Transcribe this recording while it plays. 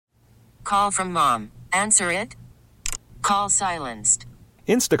Call from mom. Answer it. Call silenced.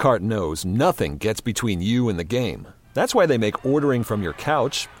 Instacart knows nothing gets between you and the game. That's why they make ordering from your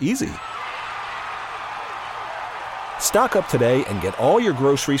couch easy. Stock up today and get all your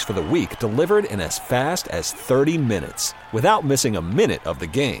groceries for the week delivered in as fast as 30 minutes without missing a minute of the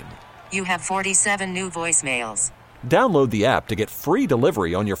game. You have 47 new voicemails. Download the app to get free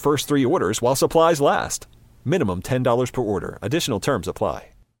delivery on your first 3 orders while supplies last. Minimum $10 per order. Additional terms apply.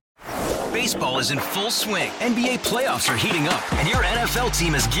 Baseball is in full swing. NBA playoffs are heating up, and your NFL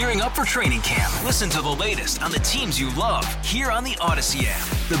team is gearing up for training camp. Listen to the latest on the teams you love here on the Odyssey app.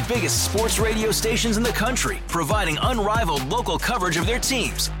 The biggest sports radio stations in the country, providing unrivaled local coverage of their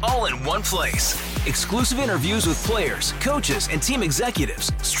teams, all in one place. Exclusive interviews with players, coaches, and team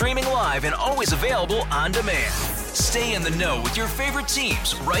executives, streaming live and always available on demand. Stay in the know with your favorite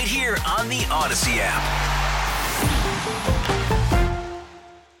teams right here on the Odyssey app.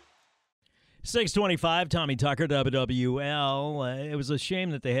 625, Tommy Tucker, WWL. It was a shame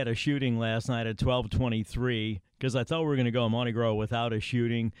that they had a shooting last night at 12:23 because I thought we were going to go Mardi Gras without a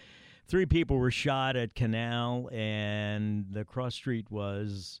shooting. 3 people were shot at Canal, and the cross street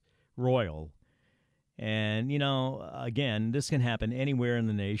was Royal. And, you know, again, this can happen anywhere in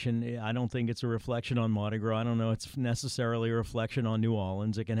the nation. I don't think it's a reflection on Mardi Gras. I don't know it's necessarily a reflection on New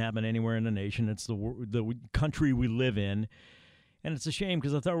Orleans. It can happen anywhere in the nation. It's the country we live in. And it's a shame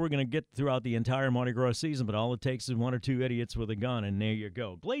because I thought we were going to get throughout the entire Mardi Gras season, but all it takes is 1 or 2 idiots with a gun, and there you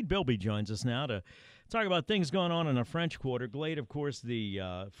go. Glade Bilby joins us now to talk about things going on in the French Quarter. Glade, of course, the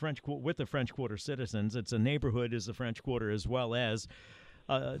French Quarter citizens. It's a neighborhood is the French Quarter as well as,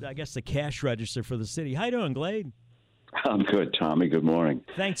 I guess, the cash register for the city. How you doing, Glade? I'm good, Tommy. Good morning.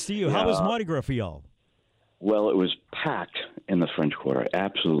 Thanks to you. How was Mardi Gras for y'all? Well, it was packed in the French Quarter,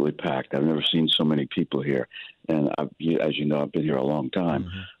 absolutely packed. I've never seen so many people here, and as you know, I've been here a long time.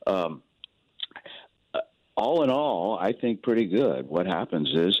 Mm-hmm. All in all, I think pretty good. What happens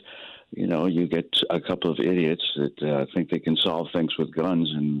is, you know, you get a couple of idiots that think they can solve things with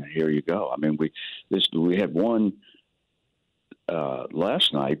guns, and here you go. I mean, we had one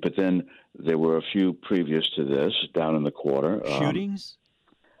last night, but then there were a few previous to this down in the quarter. Shootings?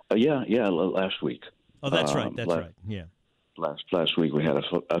 Yeah, last week. Oh, that's right. That's right. Yeah. Last week we had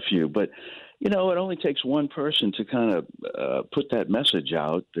a few, but you know, it only takes one person to kind of put that message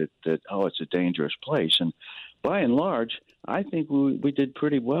out that it's a dangerous place, and by and large, I think we did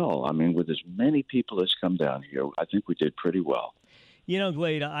pretty well. I mean, with as many people as come down here, I think we did pretty well. You know,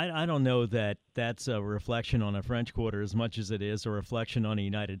 Glade, I don't know that that's a reflection on a French Quarter as much as it is a reflection on the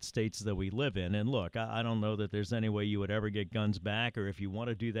United States that we live in. And look, I don't know that there's any way you would ever get guns back, or if you want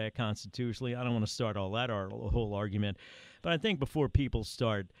to do that constitutionally. I don't want to start all that whole argument. But I think before people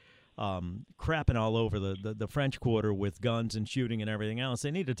start crapping all over the French Quarter with guns and shooting and everything else,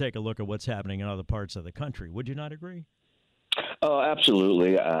 they need to take a look at what's happening in other parts of the country. Would you not agree? Oh,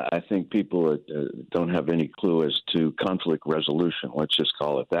 absolutely. I think people don't have any clue as to conflict resolution. Let's just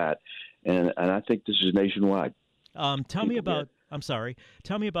call it that. And I think this is nationwide. Tell me about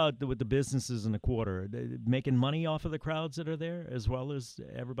with the businesses in the quarter, making money off of the crowds that are there, as well as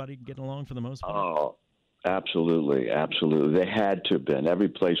everybody getting along for the most part. Oh, absolutely. They had to have been. Every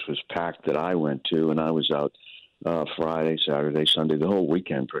place was packed that I went to, and I was out Friday, Saturday, Sunday, the whole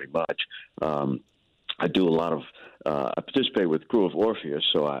weekend pretty much. I do a lot of I participate with Crew of Orpheus,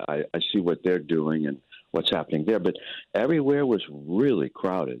 so I see what they're doing and what's happening there. But everywhere was really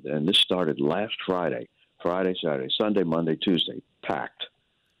crowded, and this started last Friday, Saturday, Sunday, Monday, Tuesday, packed.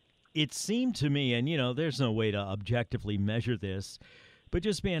 It seemed to me, and, you know, there's no way to objectively measure this, but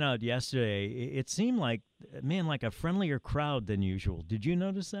just being out yesterday, it seemed like, man, like a friendlier crowd than usual. Did you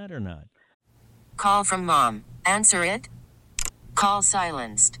notice that or not? Call from mom. Answer it. Call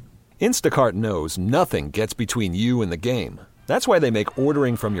silenced. Instacart knows nothing gets between you and the game. That's why they make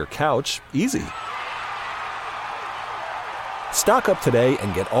ordering from your couch easy. Stock up today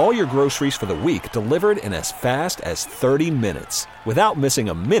and get all your groceries for the week delivered in as fast as 30 minutes without missing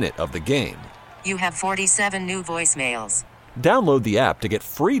a minute of the game. You have 47 new voicemails. Download the app to get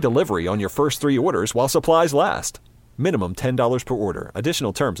free delivery on your first 3 orders while supplies last. Minimum $10 per order.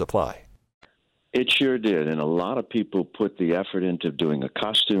 Additional terms apply. It sure did, and a lot of people put the effort into doing a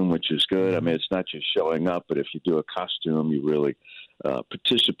costume, which is good. I mean, it's not just showing up, but if you do a costume, you really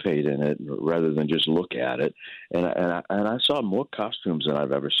participate in it rather than just look at it. And I saw more costumes than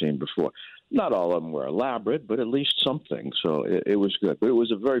I've ever seen before. Not all of them were elaborate, but at least something. So it was good. But it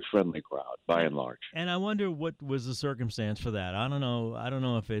was a very friendly crowd, by and large. And I wonder what was the circumstance for that. I don't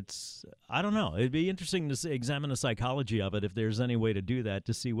know if it's – I don't know. It'd be interesting to examine the psychology of it if there's any way to do that,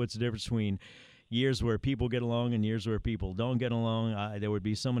 to see what's the difference between – years where people get along and years where people don't get along. There would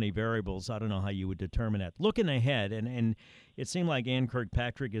be so many variables. I don't know how you would determine that. Looking ahead, and it seemed like Ann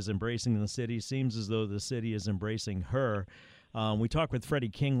Kirkpatrick is embracing the city. Seems as though the city is embracing her. We talked with Freddie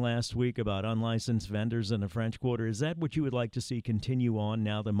King last week about unlicensed vendors in the French Quarter. Is that what you would like to see continue on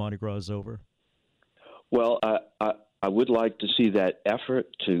now that Mardi Gras is over? Well, I would like to see that effort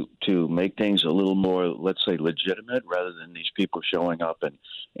to make things a little more, let's say, legitimate, rather than these people showing up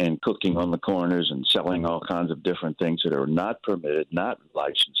and cooking on the corners and selling all kinds of different things that are not permitted, not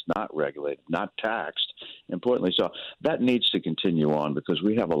licensed, not regulated, not taxed, importantly. So that needs to continue on, because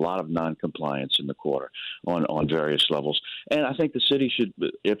we have a lot of noncompliance in the quarter on various levels. And I think the city should,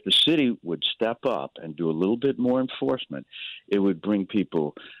 if the city would step up and do a little bit more enforcement, it would bring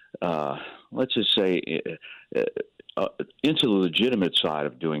people, let's just say, into the legitimate side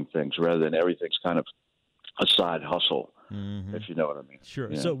of doing things, rather than everything's kind of a side hustle, if you know what I mean.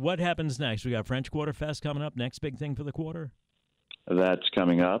 Sure. Yeah. So what happens next? We got French Quarter Fest coming up. Next big thing for the quarter? That's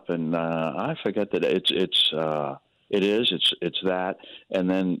coming up, and I forget that it's that, and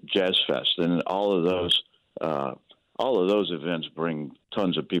then Jazz Fest, and all of those events bring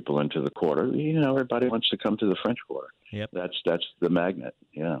tons of people into the quarter. You know, everybody wants to come to the French Quarter. Yep. That's the magnet.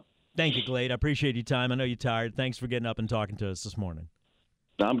 Yeah. Thank you, Glade. I appreciate your time. I know you're tired. Thanks for getting up and talking to us this morning.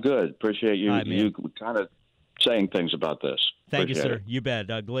 I'm good. Appreciate you. Right, you kind of saying things about this. Thank you, sir. It. You bet.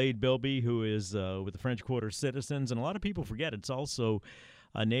 Glade Bilby, who is with the French Quarter Citizens, and a lot of people forget it's also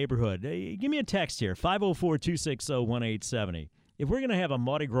a neighborhood. Hey, give me a text here, 504-260-1870. If we're going to have a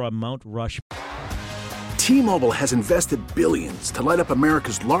Mardi Gras Mount Rushmore. T-Mobile has invested billions to light up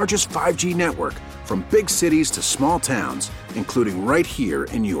America's largest 5G network, from big cities to small towns, including right here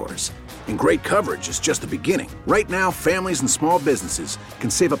in yours. And great coverage is just the beginning. Right now, families and small businesses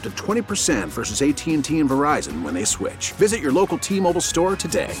can save up to 20% versus AT&T and Verizon when they switch. Visit your local T-Mobile store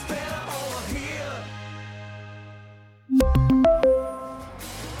today.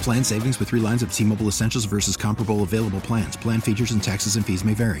 Plan savings with 3 lines of T-Mobile Essentials versus comparable available plans. Plan features and taxes and fees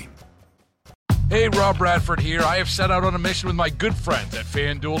may vary. Hey, Rob Bradford here. I have set out on a mission with my good friends at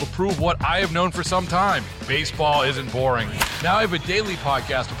FanDuel to prove what I have known for some time. Baseball isn't boring. Now I have a daily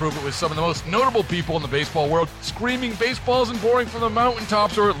podcast to prove it with some of the most notable people in the baseball world, screaming baseball isn't boring from the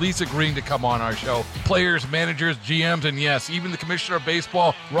mountaintops, or at least agreeing to come on our show. Players, managers, GMs, and yes, even the commissioner of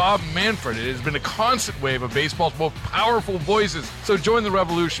baseball, Rob Manfred. It has been a constant wave of baseball's most powerful voices. So join the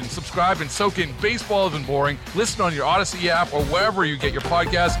revolution. Subscribe and soak in Baseball Isn't Boring. Listen on your Odyssey app or wherever you get your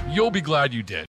podcasts. You'll be glad you did.